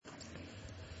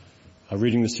Our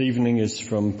reading this evening is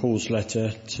from Paul's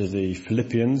letter to the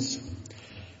Philippians,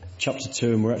 chapter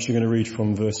 2, and we're actually going to read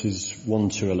from verses 1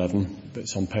 to 11, but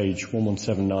it's on page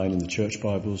 1179 in the Church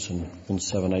Bibles and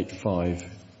 1785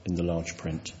 in the large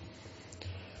print.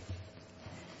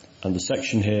 And the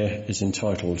section here is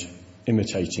entitled,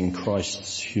 Imitating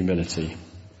Christ's Humility.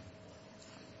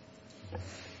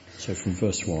 So from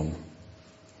verse 1.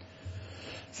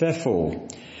 Therefore,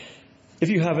 if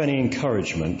you have any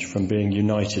encouragement from being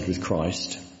united with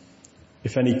Christ,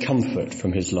 if any comfort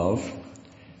from his love,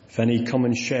 if any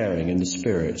common sharing in the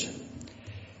Spirit,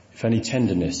 if any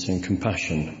tenderness and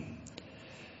compassion,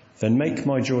 then make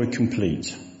my joy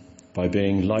complete by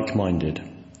being like-minded,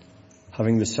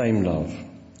 having the same love,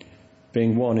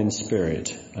 being one in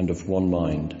spirit and of one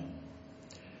mind.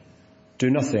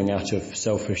 Do nothing out of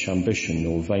selfish ambition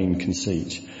or vain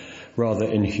conceit, rather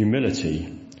in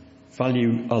humility,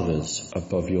 value others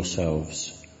above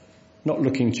yourselves, not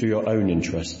looking to your own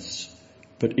interests,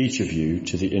 but each of you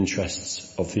to the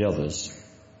interests of the others.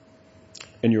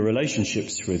 In your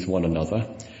relationships with one another,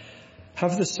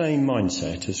 have the same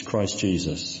mindset as Christ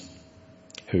Jesus,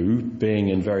 who, being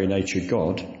in very nature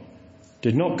God,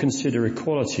 did not consider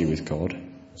equality with God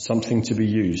something to be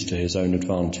used to his own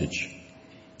advantage.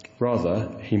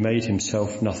 Rather, he made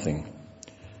himself nothing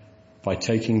by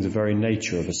taking the very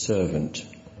nature of a servant,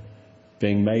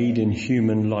 being made in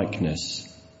human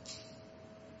likeness.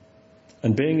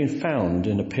 And being found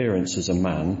in appearance as a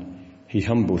man, he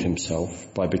humbled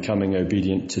himself by becoming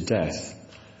obedient to death,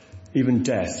 even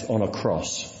death on a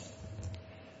cross.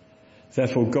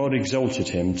 Therefore God exalted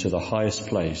him to the highest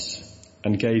place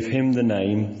and gave him the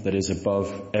name that is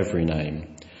above every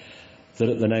name, that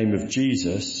at the name of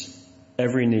Jesus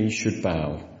every knee should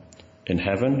bow, in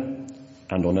heaven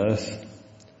and on earth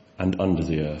and under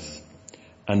the earth,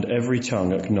 and every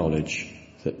tongue acknowledge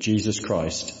that Jesus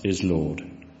Christ is Lord,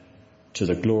 to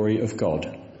the glory of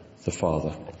God the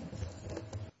Father.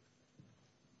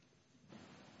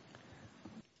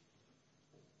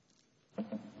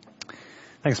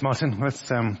 Thanks, Martin. Let's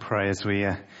pray as we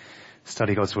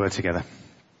study God's Word together.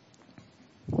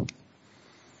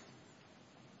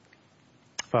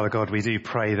 Father God, we do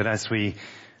pray that as we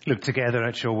look together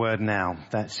at your Word now,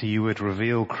 that you would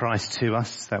reveal Christ to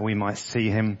us, that we might see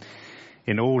him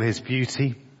in all his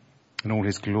beauty and all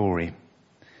his glory,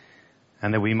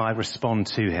 and that we might respond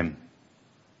to him.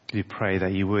 We pray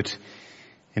that you would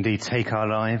indeed take our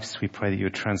lives. We pray that you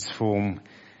would transform,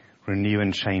 renew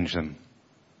and change them,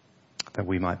 that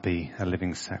we might be a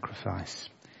living sacrifice.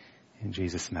 In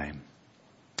Jesus' name.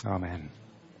 Amen.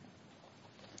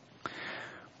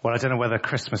 Well, I don't know whether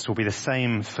Christmas will be the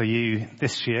same for you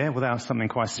this year without something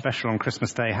quite special on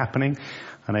Christmas Day happening.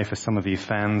 I know for some of you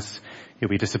fans, you'll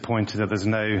be disappointed that there's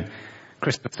no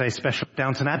Christmas Day special at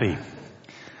Downton Abbey.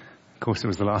 Of course, it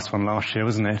was the last one last year,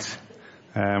 wasn't it?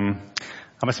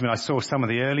 I must admit I saw some of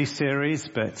the early series,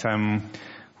 but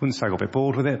wouldn't say I got a bit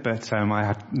bored with it, but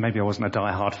maybe I wasn't a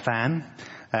die-hard fan.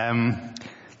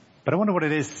 But I wonder what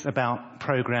it is about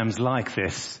programs like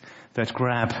this that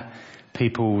grab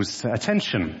people's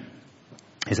attention.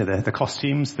 Is it the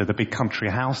costumes, the big country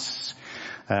house,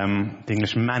 the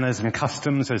English manners and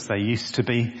customs as they used to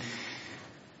be?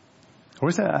 Or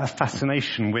is it a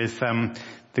fascination with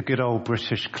the good old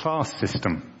British class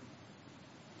system?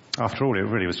 After all, it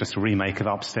really was just a remake of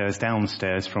Upstairs,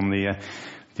 Downstairs from the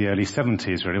early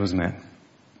 70s, really, wasn't it?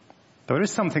 But there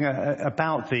is something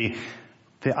about the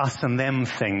us and them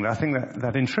thing that I think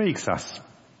that intrigues us.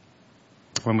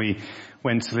 When we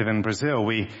went to live in Brazil,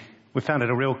 we found it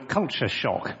a real culture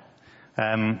shock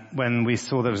when we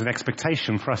saw there was an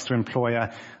expectation for us to employ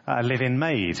a live-in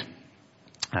maid.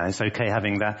 It's okay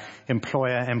having that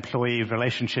employer-employee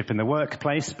relationship in the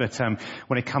workplace, but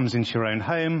when it comes into your own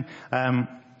home,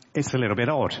 it's a little bit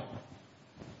odd.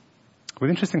 Well, the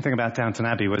interesting thing about Downton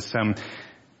Abbey was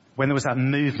when there was that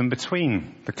movement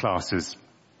between the classes.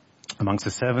 Amongst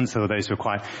the servants, there were those who were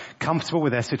quite comfortable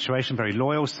with their situation, very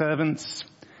loyal servants.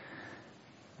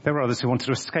 There were others who wanted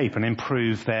to escape and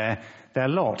improve their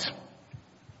lot.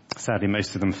 Sadly,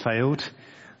 most of them failed.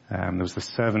 There was the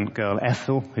servant girl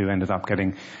Ethel, who ended up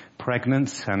getting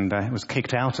pregnant and was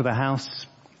kicked out of the house.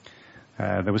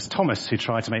 There was Thomas, who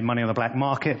tried to make money on the black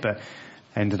market, but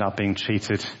ended up being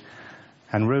cheated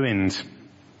and ruined.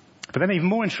 But then even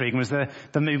more intriguing was the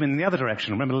movement in the other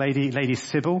direction. Remember Lady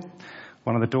Sybil,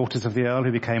 one of the daughters of the Earl,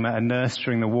 who became a nurse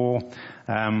during the war,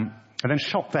 and then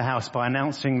shocked the house by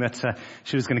announcing that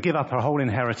she was going to give up her whole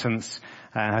inheritance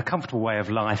and her comfortable way of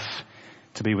life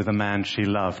to be with a man she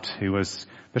loved, who was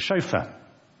the chauffeur.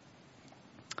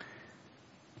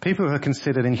 People who are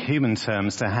considered in human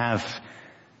terms to have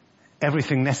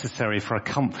everything necessary for a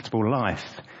comfortable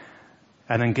life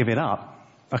and then give it up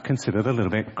are considered a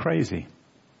little bit crazy.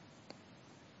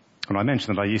 When I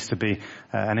mentioned that I used to be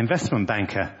an investment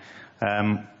banker,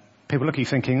 people look at you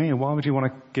thinking, why would you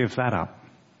want to give that up?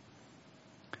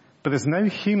 But there's no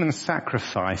human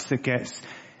sacrifice that gets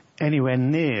anywhere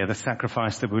near the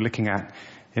sacrifice that we're looking at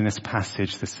in this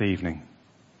passage this evening.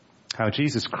 How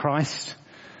Jesus Christ,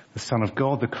 the Son of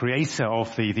God, the creator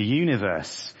of the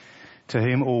universe, to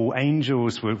whom all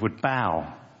angels would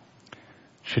bow,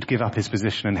 should give up his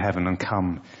position in heaven and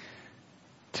come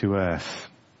to earth.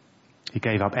 He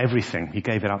gave up everything. He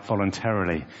gave it up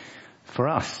voluntarily for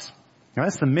us. Now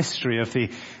that's the mystery of the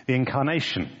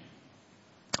incarnation.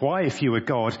 Why, if you were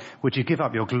God, would you give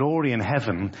up your glory in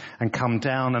heaven and come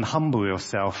down and humble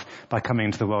yourself by coming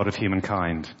into the world of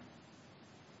humankind?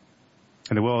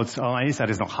 In the world's eyes, that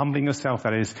is not humbling yourself,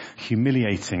 that is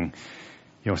humiliating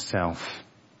yourself.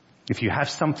 If you have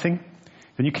something,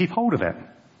 then you keep hold of it.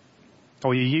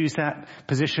 Or you use that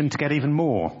position to get even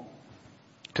more.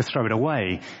 To throw it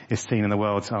away is seen in the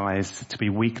world's eyes to be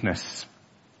weakness.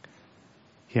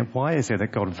 Yet why is it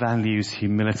that God values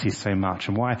humility so much?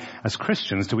 And why, as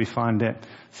Christians, do we find it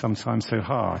sometimes so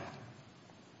hard?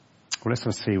 Well,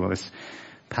 let's see what this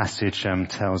passage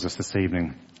tells us this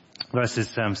evening.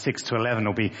 Verses 6 to 11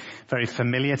 will be very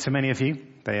familiar to many of you.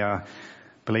 They are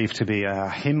believed to be a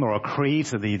hymn or a creed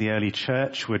that the early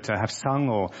church would have sung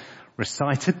or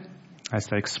recited as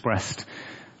they expressed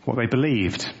what they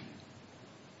believed.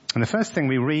 And the first thing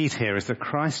we read here is that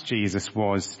Christ Jesus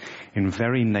was in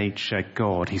very nature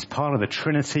God. He's part of the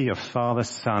Trinity of Father,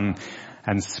 Son,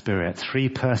 and Spirit. 3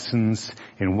 persons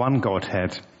in one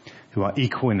Godhead who are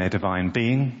equal in their divine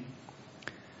being,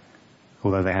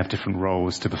 although they have different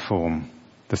roles to perform.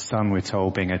 The Son, we're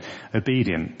told, being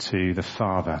obedient to the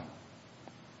Father.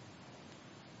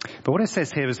 But what it says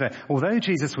here is that although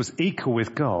Jesus was equal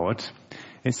with God,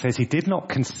 it says he did not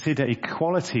consider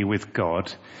equality with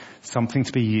God something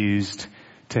to be used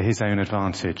to his own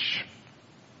advantage.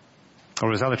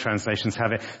 Or as other translations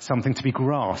have it, something to be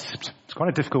grasped. It's quite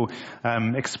a difficult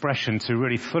expression to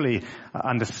really fully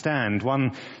understand.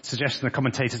 One suggestion the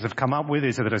commentators have come up with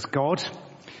is that as God,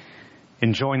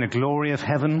 enjoying the glory of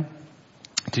heaven,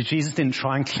 Jesus didn't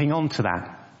try and cling on to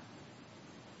that.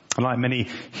 Like many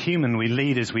human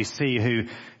leaders we see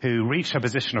who reach a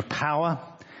position of power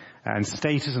and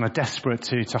status and are desperate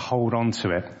to hold on to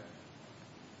it.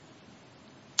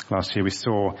 Last year we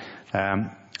saw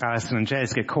Alison and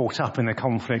Jez get caught up in the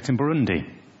conflict in Burundi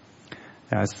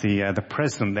as the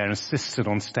president there insisted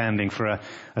on standing for a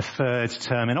 3rd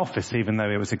term in office, even though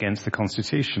it was against the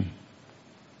constitution.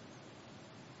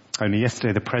 Only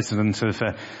yesterday the president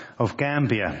of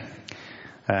Gambia,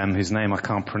 whose name I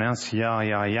can't pronounce,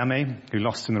 Yahya Jammeh, who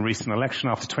lost in the recent election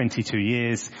after 22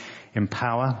 years in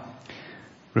power,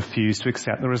 refused to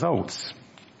accept the results,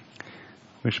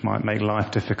 which might make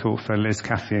life difficult for Liz,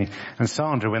 Kathy and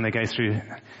Sandra when they go through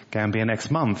Gambia next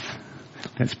month.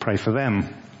 Let's pray for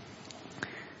them.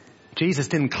 Jesus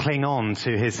didn't cling on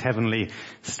to his heavenly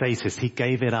status. He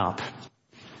gave it up.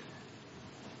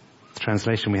 The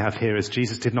translation we have here is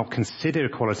Jesus did not consider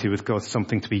equality with God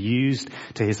something to be used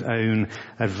to his own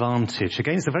advantage.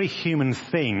 Again, it's a very human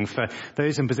thing for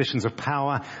those in positions of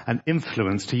power and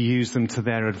influence to use them to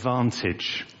their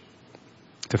advantage,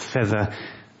 to feather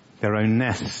their own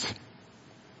nest.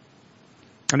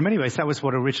 And in many ways, that was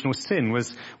what original sin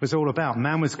was all about.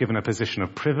 Man was given a position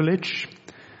of privilege,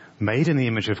 made in the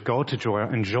image of God, to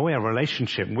enjoy a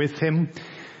relationship with him,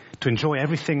 to enjoy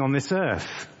everything on this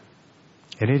earth.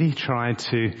 And yet he tried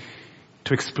to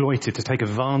exploit it, to take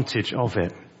advantage of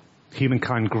it.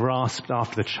 Humankind grasped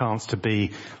after the chance to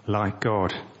be like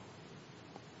God.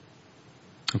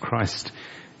 And Christ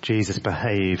Jesus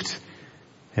behaved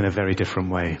in a very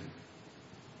different way.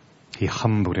 He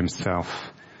humbled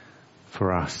himself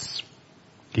for us.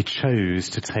 He chose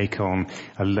to take on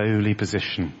a lowly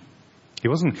position. He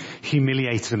wasn't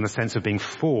humiliated in the sense of being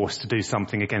forced to do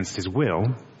something against his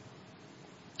will.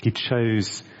 He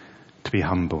chose to be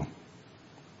humble,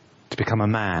 to become a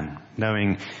man,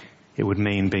 knowing it would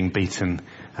mean being beaten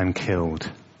and killed.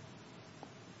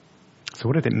 So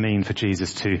what did it mean for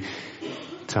Jesus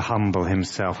to humble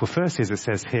himself? Well, first, as it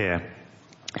says here,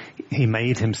 he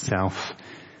made himself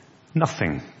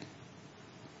nothing.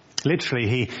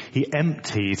 Literally, he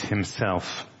emptied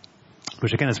himself,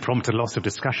 which again has prompted lots of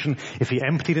discussion. If he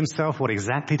emptied himself, what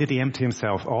exactly did he empty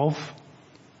himself of?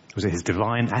 Was it his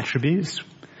divine attributes?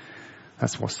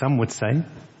 That's what some would say.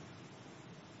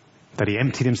 That he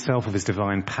emptied himself of his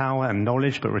divine power and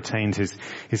knowledge, but retained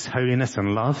his holiness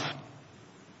and love.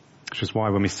 Which is why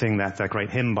when we sing that great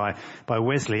hymn by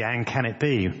Wesley, "And Can It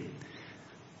Be?"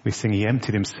 we sing he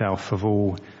emptied himself of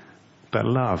all but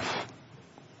love.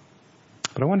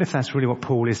 But I wonder if that's really what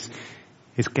Paul is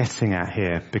getting at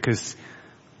here, because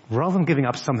rather than giving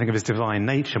up something of his divine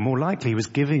nature, more likely he was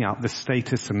giving up the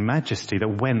status and majesty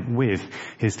that went with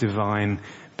his divine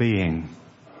being.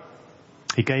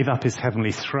 He gave up his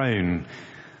heavenly throne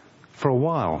for a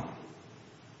while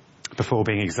before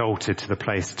being exalted to the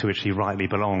place to which he rightly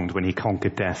belonged when he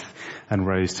conquered death and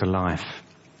rose to life.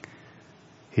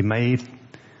 He made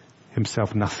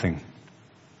himself nothing.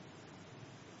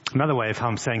 Another way of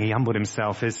saying he humbled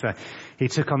himself is he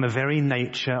took on the very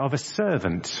nature of a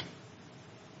servant.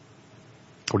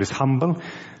 What is humble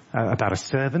about a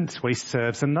servant? Well, he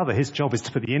serves another. His job is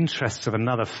to put the interests of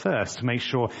another first, to make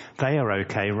sure they are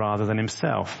okay rather than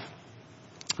himself.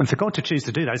 And for God to choose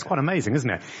to do that is quite amazing, isn't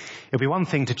it? It'll be one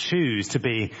thing to choose to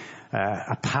be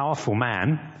a powerful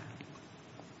man,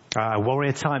 a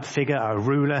warrior type figure, a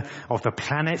ruler of the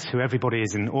planet who everybody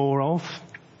is in awe of,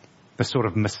 the sort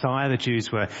of Messiah the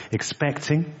Jews were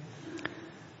expecting.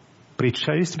 But he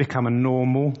chose to become a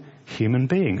normal human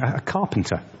being, a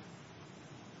carpenter,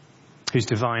 whose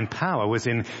divine power was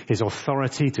in his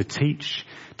authority to teach,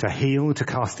 to heal, to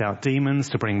cast out demons,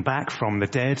 to bring back from the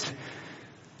dead,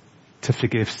 to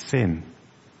forgive sin.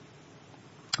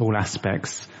 All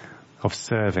aspects of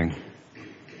serving.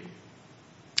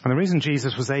 And the reason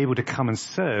Jesus was able to come and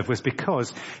serve was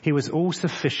because he was all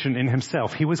sufficient in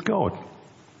himself. He was God.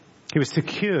 He was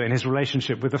secure in his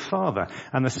relationship with the Father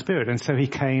and the Spirit, and so he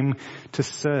came to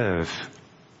serve.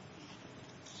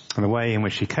 And the way in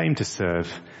which he came to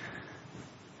serve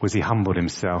was he humbled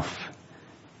himself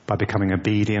by becoming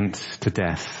obedient to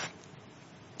death.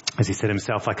 As he said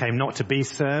himself, I came not to be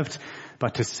served,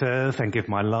 but to serve and give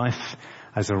my life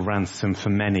as a ransom for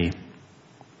many.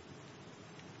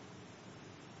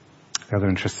 The other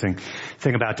interesting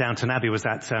thing about Downton Abbey was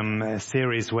that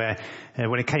series where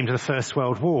when it came to the First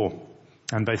World War,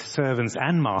 and both servants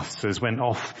and masters went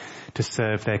off to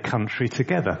serve their country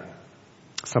together.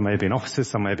 Some may have been officers,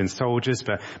 some may have been soldiers,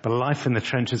 but life in the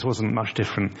trenches wasn't much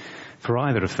different for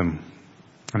either of them.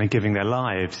 And in giving their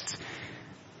lives,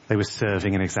 they were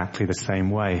serving in exactly the same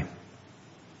way.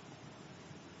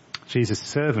 Jesus'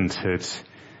 servanthood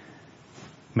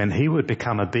meant he would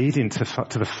become obedient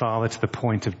to the Father to the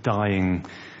point of dying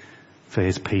for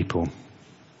his people.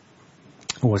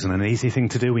 It wasn't an easy thing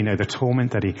to do. We know the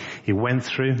torment that he went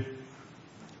through.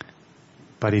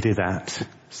 But he did that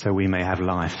so we may have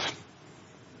life.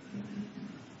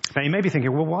 Now you may be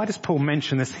thinking, well, why does Paul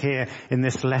mention this here in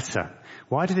this letter?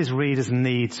 Why did his readers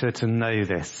need to know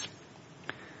this?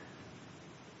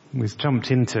 We've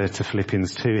jumped into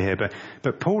Philippians 2 here,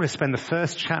 but Paul has spent the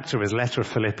first chapter of his letter of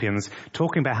Philippians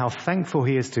talking about how thankful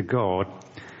he is to God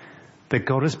that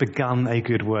God has begun a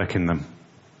good work in them.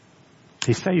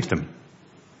 He saved them,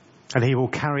 and he will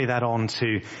carry that on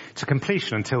to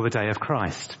completion until the day of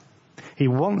Christ. He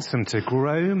wants them to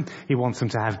grow. He wants them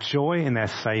to have joy in their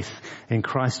faith in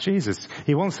Christ Jesus.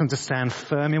 He wants them to stand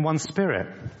firm in one spirit,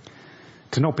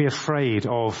 to not be afraid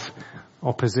of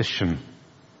opposition.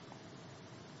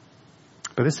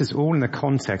 But this is all in the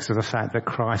context of the fact that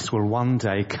Christ will one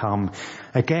day come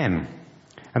again.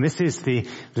 And this is the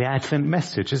Advent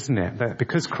message, isn't it? That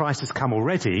because Christ has come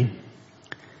already,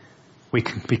 we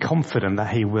can be confident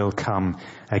that he will come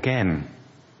again.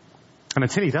 And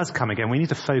until he does come again, we need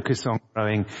to focus on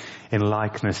growing in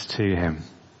likeness to him.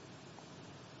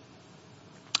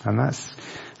 And that's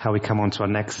how we come on to our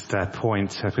next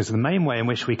point. Because the main way in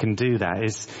which we can do that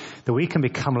is that we can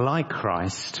become like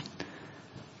Christ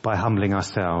by humbling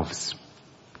ourselves.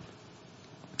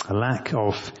 A lack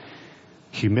of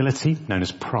humility, known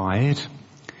as pride,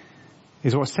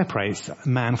 is what separates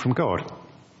man from God.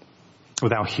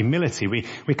 Without humility,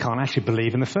 we can't actually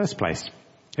believe in the first place.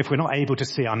 If we're not able to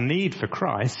see our need for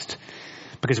Christ,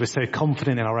 because we're so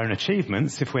confident in our own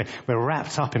achievements, if we're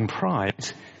wrapped up in pride,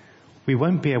 we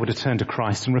won't be able to turn to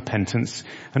Christ in repentance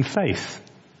and faith.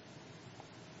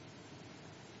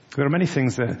 There are many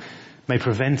things that may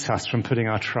prevent us from putting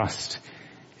our trust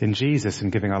in Jesus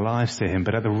and giving our lives to him,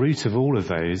 but at the root of all of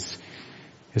those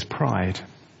is pride.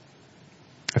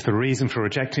 If the reason for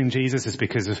rejecting Jesus is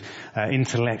because of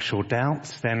intellectual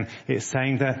doubts, then it's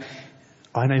saying that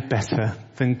I know better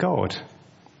than God.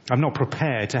 I'm not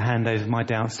prepared to hand over my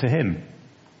doubts to him.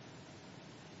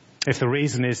 If the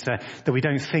reason is that we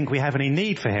don't think we have any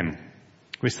need for him,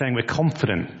 we're saying we're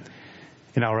confident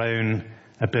in our own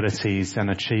abilities and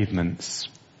achievements.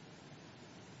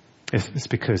 It's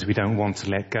because we don't want to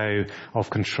let go of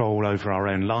control over our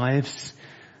own lives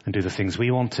and do the things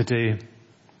we want to do.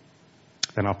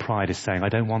 Then our pride is saying, I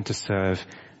don't want to serve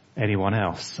anyone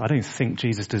else. I don't think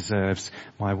Jesus deserves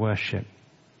my worship.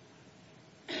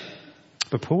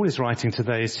 But Paul is writing to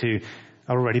those who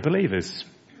are already believers,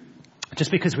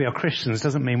 Just because we are Christians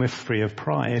doesn't mean we're free of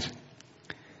pride.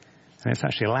 And it's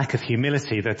actually a lack of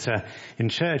humility that in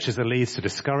churches that leads to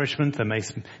discouragement, that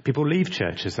makes people leave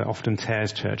churches, that often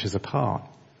tears churches apart.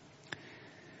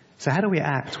 So how do we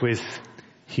act with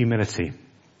humility?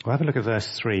 Well, have a look at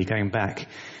verse 3, going back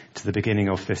to the beginning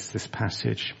of this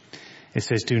passage. It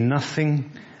says, do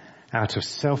nothing out of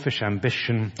selfish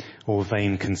ambition or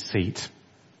vain conceit.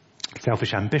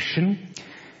 Selfish ambition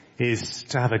is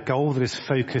to have a goal that is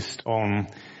focused on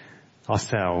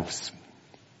ourselves.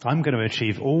 I'm going to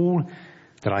achieve all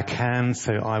that I can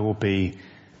so I will be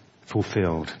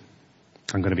fulfilled.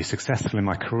 I'm going to be successful in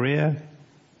my career.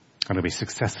 I'm going to be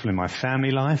successful in my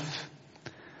family life.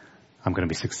 I'm going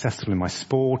to be successful in my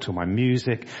sport or my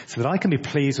music so that I can be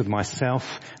pleased with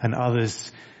myself and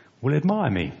others will admire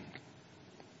me.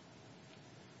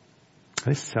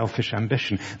 This selfish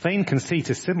ambition. Vain conceit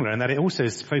is similar in that it also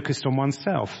is focused on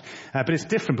oneself. But it's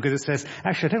different because it says,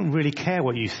 actually, I don't really care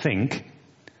what you think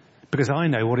because I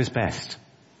know what is best.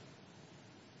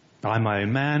 I'm my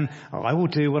own man. I will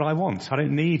do what I want. I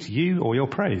don't need you or your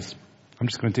praise. I'm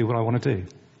just going to do what I want to do.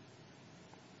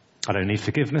 I don't need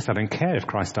forgiveness. I don't care if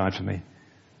Christ died for me.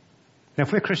 Now,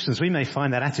 if we're Christians, we may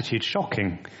find that attitude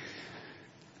shocking.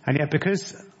 And yet,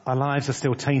 because our lives are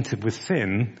still tainted with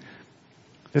sin,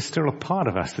 there's still a part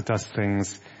of us that does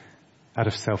things out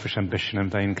of selfish ambition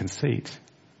and vain conceit.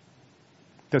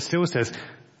 That still says,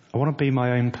 I want to be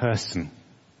my own person.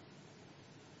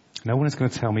 No one is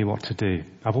going to tell me what to do.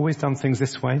 I've always done things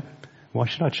this way. Why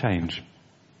should I change?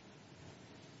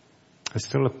 There's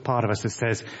still a part of us that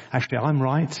says, actually, I'm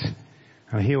right,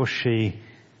 and he or she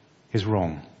is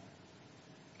wrong.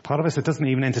 Part of us that doesn't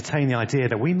even entertain the idea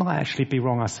that we might actually be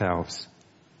wrong ourselves.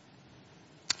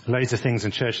 Loads of things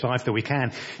in church life that we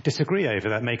can disagree over,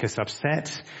 that make us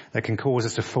upset, that can cause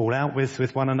us to fall out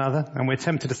with one another. And we're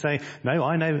tempted to say, no,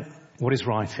 I know what is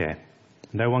right here.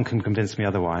 No one can convince me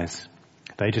otherwise.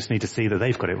 They just need to see that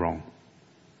they've got it wrong.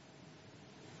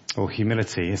 Or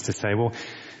humility is to say, well,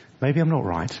 maybe I'm not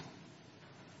right.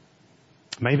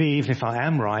 Maybe even if I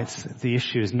am right, the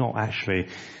issue is not actually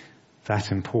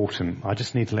that important. I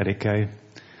just need to let it go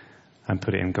and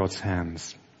put it in God's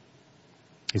hands.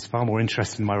 He's far more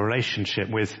interested in my relationship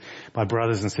with my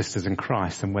brothers and sisters in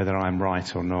Christ than whether I'm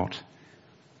right or not.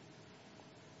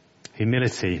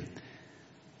 Humility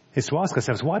is to ask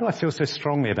ourselves, why do I feel so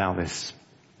strongly about this?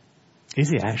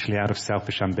 Is it actually out of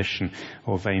selfish ambition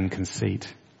or vain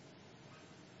conceit?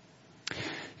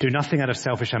 Do nothing out of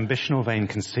selfish ambition or vain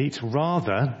conceit.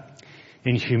 Rather,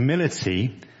 in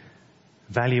humility,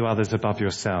 value others above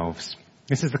yourselves.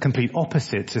 This is the complete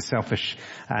opposite to selfish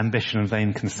ambition and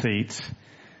vain conceit.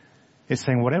 It's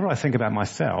saying whatever I think about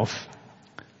myself,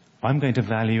 I'm going to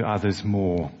value others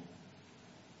more.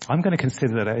 I'm going to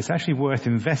consider that it's actually worth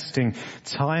investing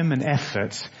time and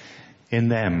effort in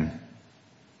them.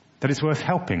 That it's worth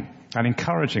helping and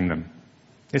encouraging them.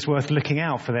 It's worth looking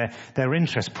out for their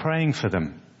interests, praying for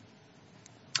them.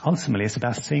 Ultimately, it's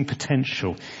about seeing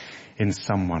potential in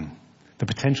someone. The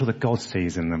potential that God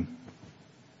sees in them.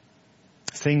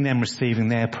 Seeing them receiving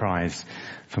their prize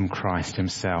from Christ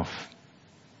himself.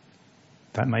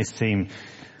 That may seem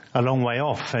a long way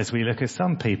off as we look at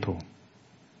some people.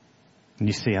 And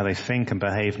you see how they think and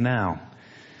behave now.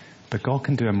 But God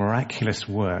can do a miraculous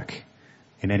work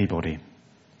in anybody.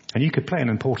 And you could play an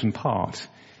important part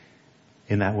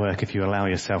in that work if you allow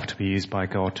yourself to be used by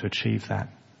God to achieve that.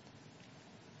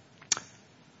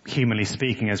 Humanly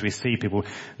speaking, as we see people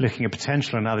looking at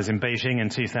potential in others, in Beijing in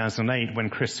 2008 when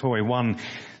Chris Hoy won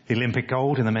the Olympic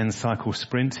gold in the men's cycle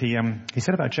sprint, he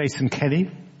said about Jason Kelly,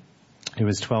 who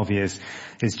was 12 years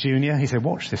his junior, he said,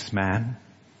 watch this man.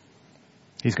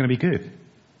 He's going to be good.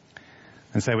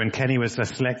 And so when Kenny was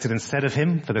selected instead of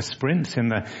him for the sprint in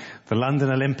the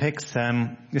London Olympics,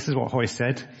 this is what Hoy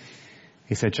said.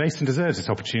 He said, Jason deserves this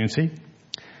opportunity.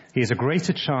 He has a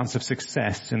greater chance of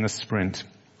success in the sprint.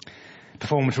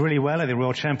 Performed really well at the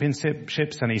World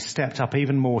Championships and he's stepped up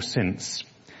even more since.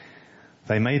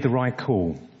 They made the right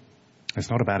call.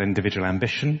 It's not about individual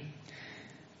ambition.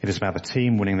 It is about the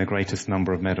team winning the greatest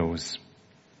number of medals.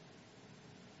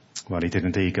 Well, he did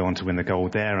indeed go on to win the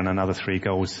gold there and another 3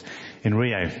 golds in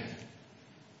Rio.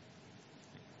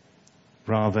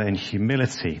 Rather, in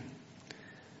humility,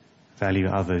 value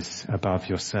others above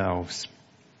yourselves.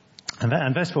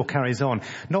 And verse 4 carries on,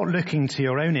 not looking to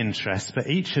your own interests, but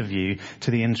each of you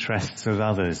to the interests of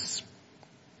others.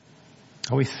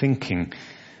 Are we thinking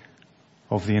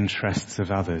of the interests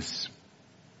of others?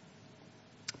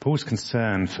 Paul's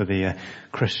concern for the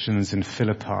Christians in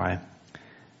Philippi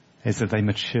is that they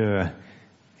mature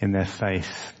in their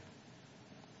faith.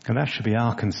 And that should be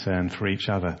our concern for each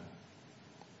other.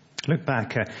 Look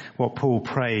back at what Paul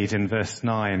prayed in verse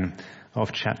 9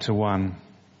 of chapter 1.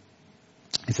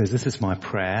 He says, "This is my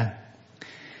prayer,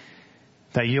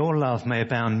 that your love may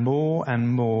abound more and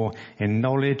more in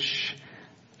knowledge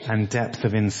and depth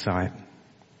of insight,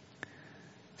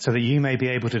 so that you may be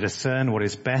able to discern what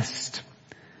is best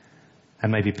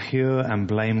and may be pure and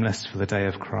blameless for the day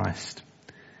of Christ,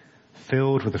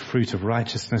 filled with the fruit of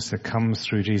righteousness that comes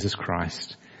through Jesus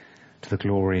Christ, to the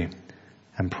glory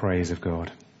and praise of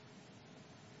God."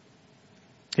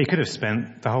 He could have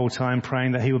spent the whole time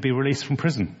praying that he would be released from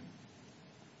prison.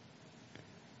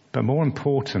 But more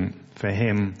important for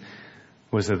him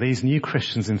was that these new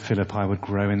Christians in Philippi would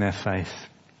grow in their faith.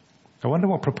 I wonder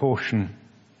what proportion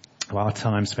of our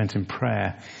time spent in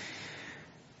prayer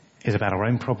is about our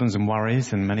own problems and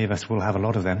worries, and many of us will have a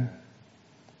lot of them.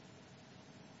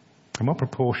 And what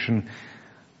proportion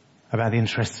about the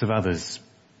interests of others?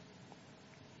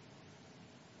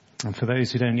 And for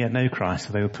those who don't yet know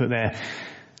Christ, they will put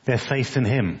their faith in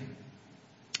him.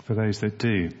 For those that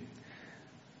do,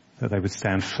 that they would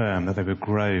stand firm, that they would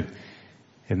grow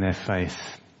in their faith.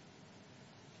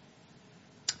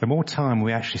 The more time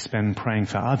we actually spend praying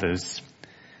for others,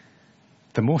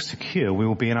 the more secure we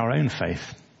will be in our own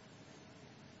faith.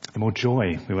 The more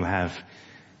joy we will have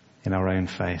in our own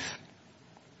faith.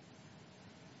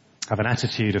 Have an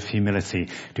attitude of humility.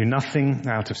 Do nothing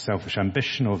out of selfish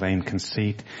ambition or vain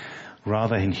conceit.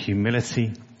 Rather, in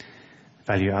humility,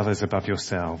 value others above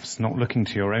yourselves, not looking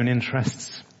to your own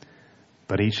interests,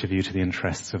 but each of you to the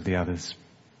interests of the others.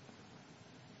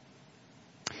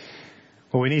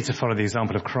 Well, we need to follow the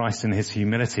example of Christ in his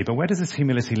humility, but where does this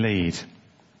humility lead?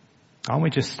 Aren't we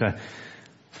just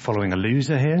following a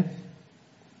loser here?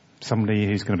 Somebody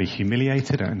who's going to be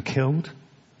humiliated and killed?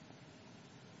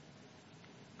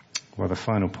 Well, the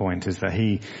final point is that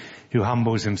he who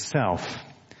humbles himself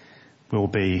will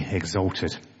be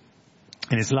exalted.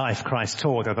 In his life, Christ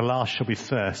taught that the last shall be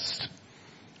first,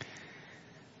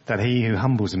 that he who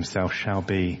humbles himself shall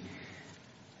be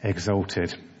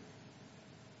exalted.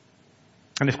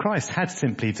 And if Christ had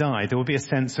simply died, there would be a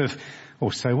sense of,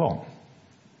 well, so what?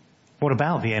 What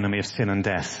about the enemy of sin and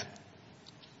death?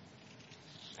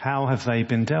 How have they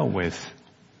been dealt with?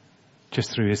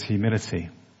 Just through his humility.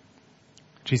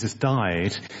 Jesus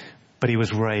died, but he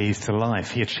was raised to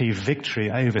life. He achieved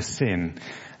victory over sin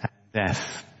and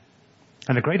death.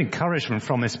 And the great encouragement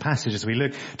from this passage as we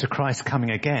look to Christ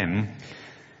coming again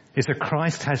is that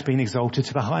Christ has been exalted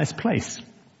to the highest place.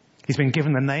 He's been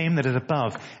given the name that is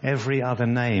above every other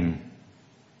name.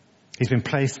 He's been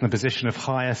placed in the position of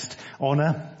highest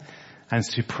honor and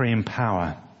supreme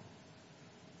power.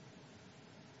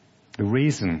 The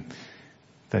reason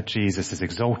that Jesus is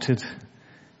exalted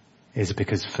is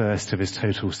because first of his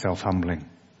total self-humbling.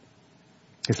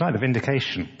 It's like the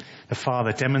vindication, the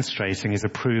Father demonstrating his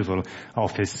approval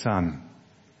of his Son.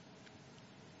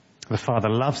 The Father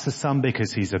loves the Son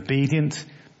because he's obedient,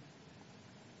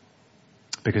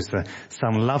 because the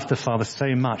Son loved the Father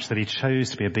so much that he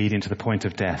chose to be obedient to the point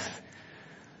of death,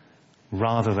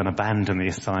 rather than abandon the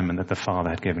assignment that the Father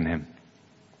had given him.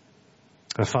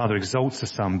 The Father exalts the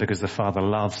Son because the Father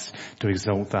loves to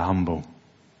exalt the humble.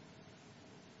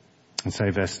 And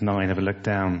so verse 9, have a look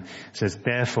down, says,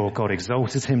 "Therefore God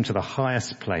exalted him to the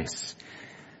highest place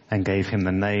and gave him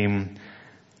the name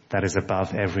that is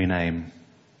above every name."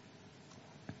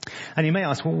 And you may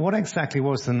ask, well, what exactly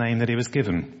was the name that he was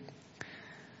given?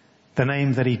 The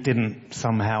name that he didn't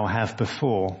somehow have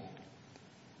before.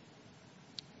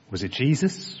 Was it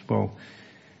Jesus? Well,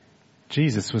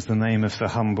 Jesus was the name of the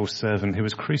humble servant who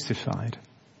was crucified.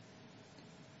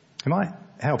 It might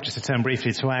help just to turn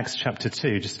briefly to Acts chapter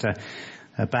 2, just to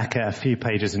back a few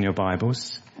pages in your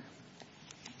Bibles.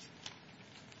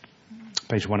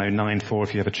 Page 1094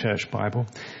 if you have a church Bible.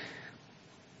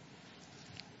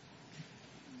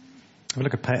 Have a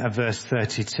look at verse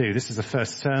 32. This is the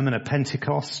first sermon at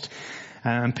Pentecost.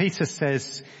 And Peter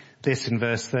says this in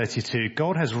verse 32,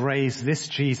 "God has raised this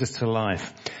Jesus to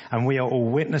life, and we are all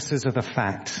witnesses of the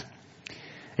fact.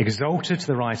 Exalted to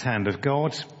the right hand of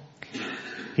God,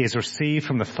 he has received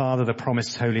from the Father the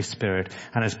promised Holy Spirit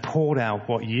and has poured out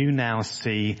what you now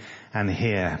see and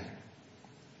hear."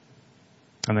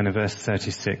 And then in verse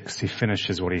 36, he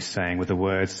finishes what he's saying with the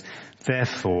words,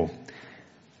 "Therefore,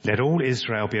 let all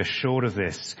Israel be assured of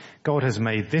this. God has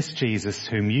made this Jesus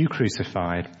whom you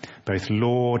crucified, both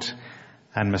Lord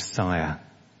and Messiah."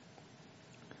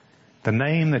 The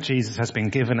name that Jesus has been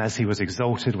given as he was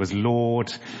exalted was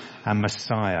Lord and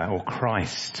Messiah, or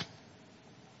Christ.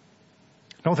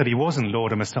 Not that he wasn't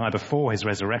Lord and Messiah before his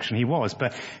resurrection, he was,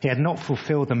 but he had not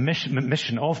fulfilled the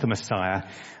mission of the Messiah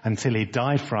until he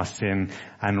died for our sin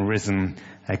and risen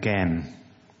again.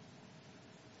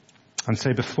 And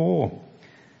so before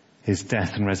his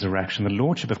death and resurrection, the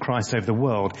lordship of Christ over the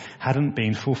world hadn't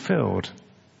been fulfilled.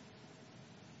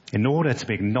 In order to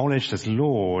be acknowledged as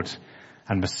Lord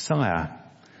and Messiah,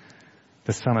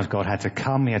 the Son of God had to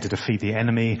come, he had to defeat the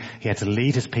enemy, he had to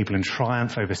lead his people in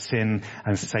triumph over sin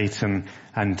and Satan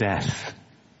and death.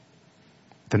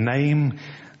 The name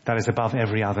that is above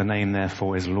every other name,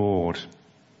 therefore, is Lord.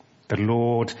 The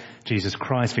Lord, Jesus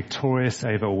Christ, victorious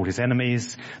over all his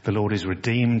enemies. The Lord is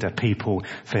redeemed a people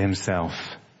for himself.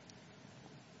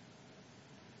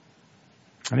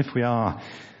 And if we are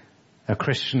a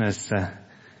Christian, as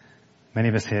many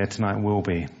of us here tonight will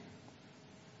be,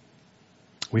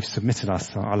 we've submitted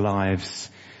our lives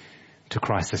to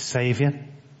Christ as Saviour,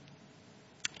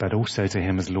 but also to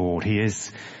him as Lord. He is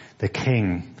the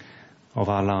King of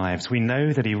our lives. We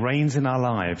know that he reigns in our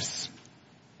lives,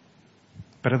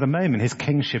 but at the moment his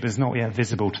kingship is not yet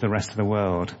visible to the rest of the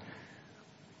world.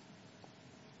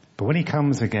 But when he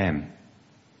comes again,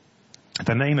 at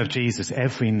the name of Jesus,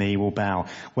 every knee will bow,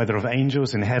 whether of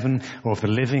angels in heaven or of the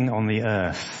living on the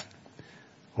earth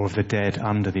or of the dead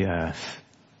under the earth.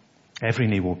 Every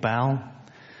knee will bow,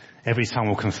 every tongue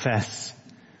will confess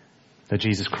that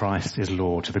Jesus Christ is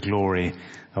Lord, to the glory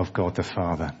of God the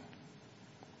Father.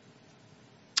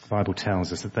 The Bible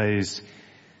tells us that those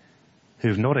who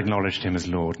have not acknowledged him as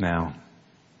Lord now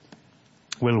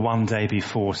will one day be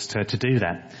forced to do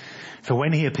that. For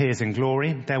when he appears in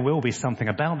glory, there will be something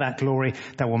about that glory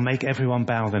that will make everyone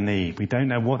bow the knee. We don't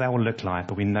know what that will look like,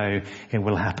 but we know it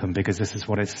will happen because this is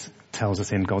what it tells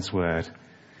us in God's word.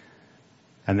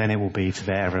 And then it will be to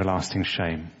their everlasting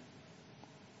shame.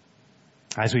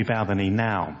 As we bow the knee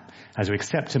now, as we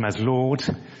accept him as Lord,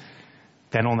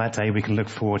 then on that day we can look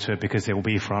forward to it because it will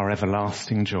be for our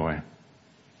everlasting joy.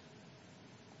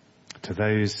 To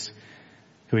those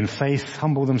who in faith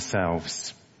humble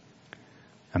themselves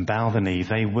and bow the knee,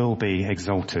 they will be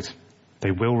exalted.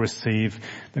 They will receive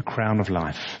the crown of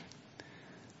life.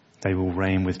 They will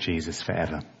reign with Jesus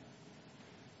forever.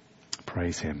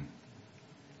 Praise him.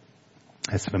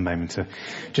 Let's have a moment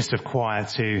just of quiet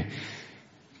to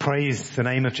praise the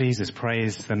name of Jesus,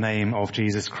 praise the name of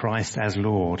Jesus Christ as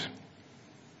Lord.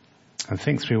 And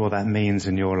think through what that means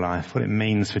in your life, what it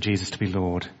means for Jesus to be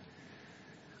Lord.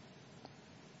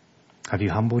 Have you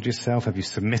humbled yourself? Have you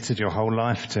submitted your whole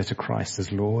life to Christ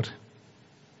as Lord?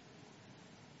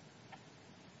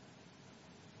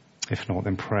 If not,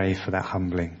 then pray for that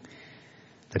humbling,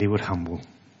 that he would humble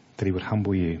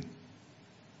you,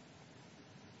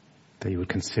 that you would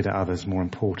consider others more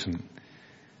important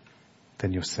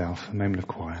than yourself. A moment of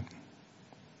quiet.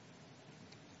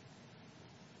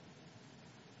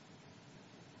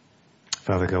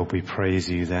 Father God, we praise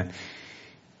you that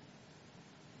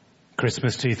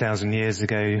Christmas 2,000 years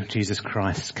ago, Jesus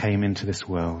Christ came into this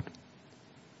world.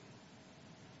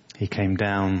 He came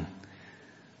down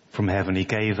from heaven. He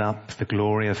gave up the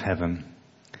glory of heaven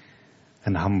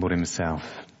and humbled himself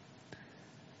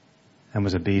and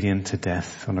was obedient to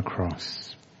death on a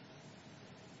cross.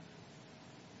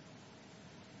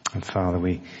 And Father,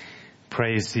 we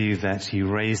praise you that you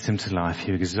raised him to life.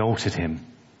 You exalted him.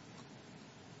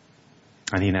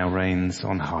 And he now reigns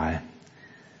on high.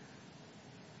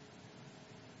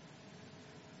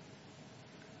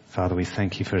 Father, we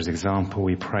thank you for his example.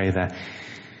 We pray that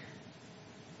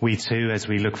we too, as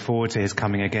we look forward to his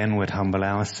coming again, would humble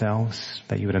ourselves,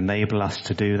 that you would enable us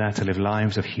to do that, to live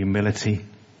lives of humility.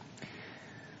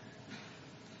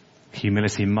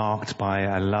 Humility marked by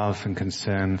a love and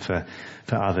concern for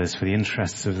others, for the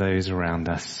interests of those around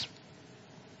us.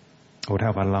 Lord,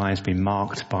 help our lives be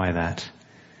marked by that.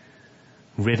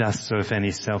 Rid us of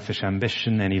any selfish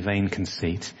ambition, any vain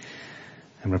conceit,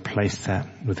 and replace that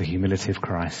with the humility of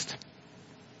Christ.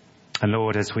 And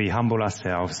Lord, as we humble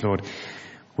ourselves, Lord,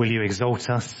 will you exalt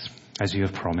us as you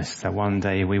have promised, that one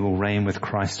day we will reign with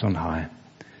Christ on high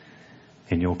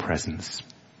in your presence.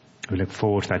 We look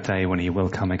forward to that day when he will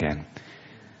come again.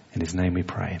 In his name we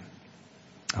pray.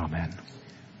 Amen.